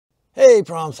Hey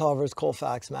problem solvers,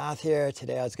 Colfax Math here.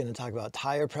 Today I was going to talk about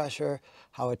tire pressure,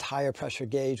 how a tire pressure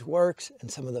gauge works,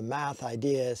 and some of the math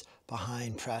ideas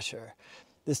behind pressure.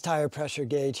 This tire pressure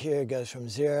gauge here goes from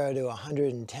 0 to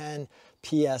 110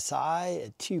 PSI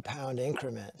at 2-pound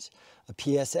increments. A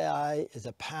PSI is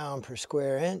a pound per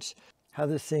square inch. How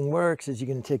this thing works is you're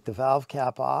going to take the valve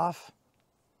cap off,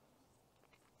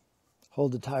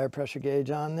 hold the tire pressure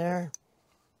gauge on there,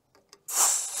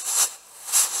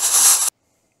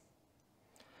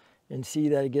 and see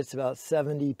that it gets about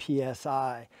 70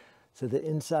 PSI. So the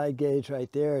inside gauge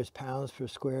right there is pounds per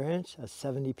square inch, that's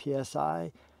 70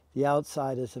 PSI. The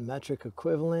outside is a metric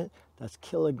equivalent, that's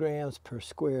kilograms per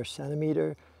square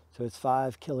centimeter. So it's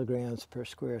 5 kilograms per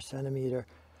square centimeter,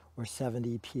 or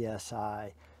 70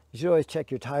 PSI. You should always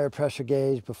check your tire pressure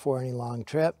gauge before any long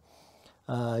trip.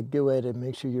 Good way to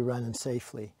make sure you're running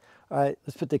safely. All right,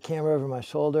 let's put the camera over my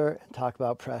shoulder and talk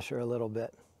about pressure a little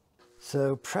bit.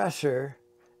 So pressure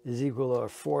is equal to a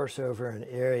force over an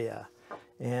area.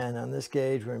 And on this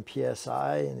gauge, we're in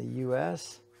PSI in the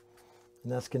US,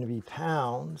 and that's going to be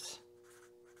pounds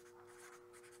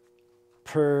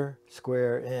per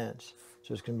square inch.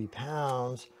 So it's going to be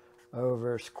pounds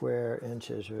over square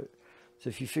inches. So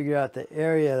if you figure out the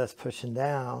area that's pushing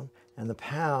down and the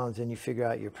pounds, then you figure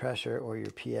out your pressure or your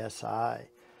PSI.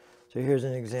 So here's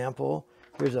an example.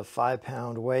 Here's a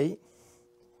 5-pound weight.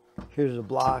 Here's a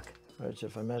block. Which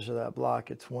if I measure that block,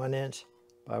 it's 1 inch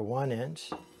by 1 inch.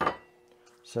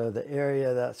 So the area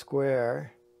of that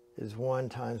square is 1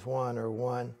 times 1, or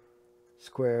 1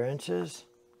 square inches.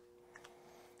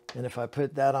 And if I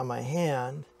put that on my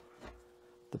hand,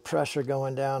 the pressure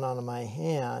going down on my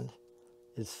hand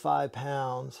is 5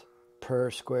 pounds per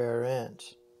square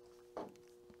inch.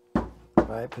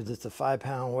 Right? Because it's a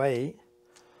 5-pound weight.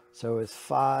 So it's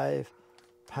 5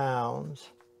 pounds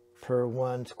per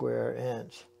 1 square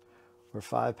inch. Or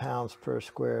 5 pounds per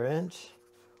square inch,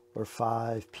 or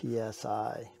 5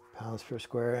 PSI, pounds per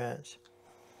square inch.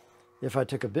 If I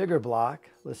took a bigger block,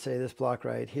 let's say this block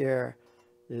right here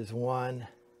is 1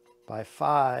 by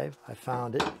 5, I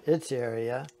found its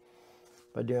area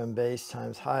by doing base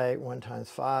times height. 1 times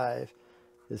 5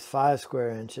 is 5 square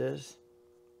inches.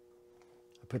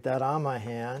 I put that on my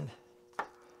hand,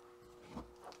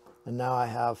 and now I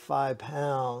have 5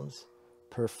 pounds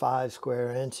per 5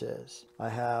 square inches. I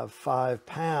have 5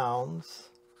 pounds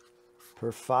per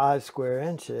 5 square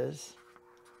inches.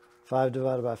 5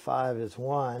 divided by 5 is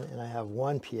 1, and I have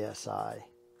 1 PSI.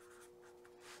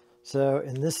 So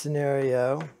in this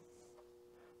scenario,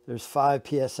 there's 5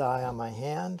 PSI on my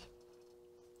hand.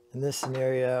 In this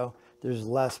scenario, there's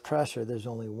less pressure. There's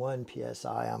only 1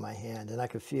 PSI on my hand, and I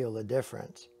could feel the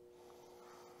difference.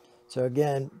 So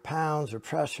again, pounds or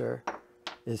pressure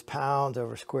is pounds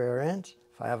over square inch.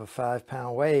 If I have a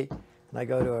 5-pound weight and I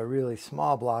go to a really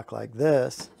small block like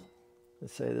this,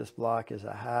 let's say this block is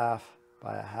 1/2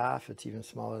 by 1/2, it's even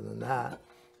smaller than that.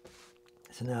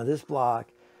 So now this block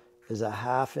is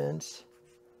 1/2 inch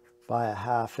by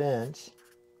 1/2 inch.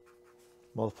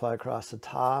 Multiply across the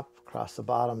top, across the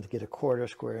bottom to get 1/4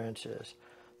 square inches.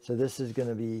 So this is going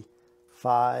to be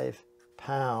 5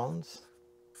 pounds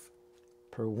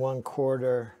per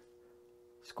 1/4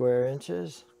 square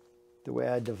inches. The way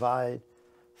I divide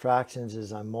fractions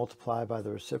is I multiply by the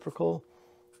reciprocal.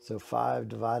 So 5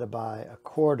 divided by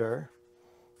 1/4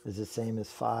 is the same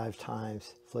as 5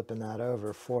 times, flipping that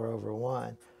over, 4 over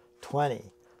 1,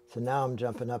 20. So now I'm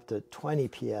jumping up to 20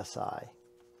 PSI.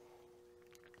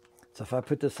 So if I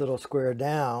put this little square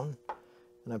down,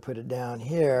 and I put it down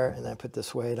here, and I put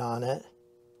this weight on it,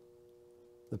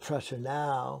 the pressure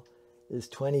now is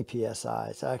 20 PSI.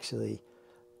 It's actually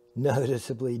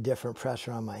noticeably different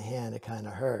pressure on my hand. It kind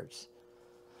of hurts.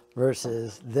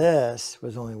 Versus this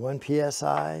was only 1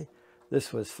 PSI.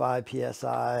 This was 5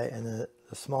 PSI, and the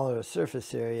smaller the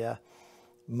surface area,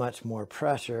 much more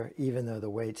pressure, even though the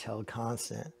weight's held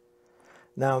constant.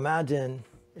 Now imagine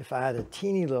if I had a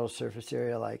teeny little surface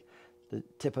area like the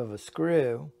tip of a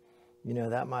screw, you know,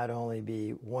 that might only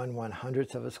be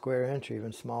 1/100th of a square inch, or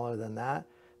even smaller than that.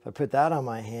 If I put that on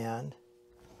my hand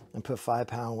and put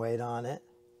 5-pound weight on it,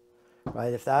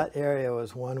 right? If that area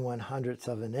was 1/100th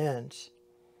of an inch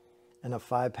and a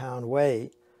 5-pound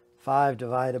weight, 5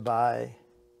 divided by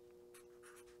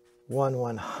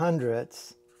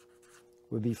 1/100th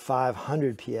would be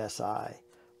 500 PSI.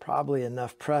 Probably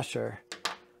enough pressure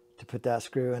to put that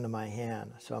screw into my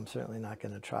hand. So I'm certainly not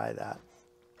going to try that.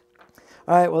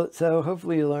 All right, well, so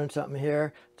hopefully you learned something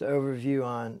here. It's an overview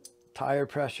on tire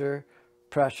pressure,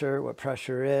 what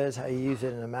pressure is, how you use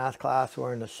it in a math class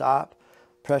or in the shop.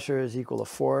 Pressure is equal to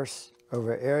force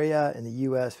over area. In the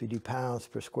US, we do pounds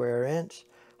per square inch.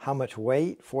 how much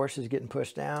weight, force is getting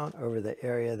pushed down over the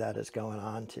area that it's going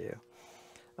on to.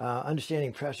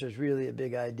 Understanding pressure is really a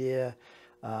big idea,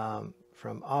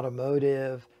 from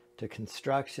automotive to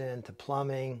construction to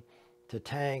plumbing to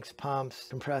tanks, pumps.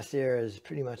 Compressed air is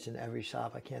pretty much in every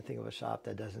shop. I can't think of a shop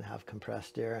that doesn't have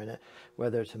compressed air in it,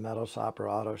 whether it's a metal shop or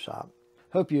auto shop.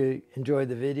 Hope you enjoyed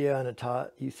the video and it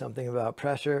taught you something about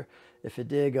pressure. If it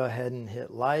did, go ahead and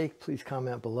hit like. Please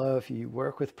comment below if you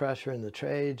work with pressure in the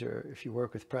trades or if you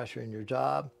work with pressure in your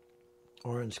job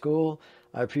or in school.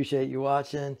 I appreciate you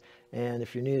watching, and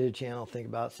if you're new to the channel, think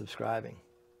about subscribing.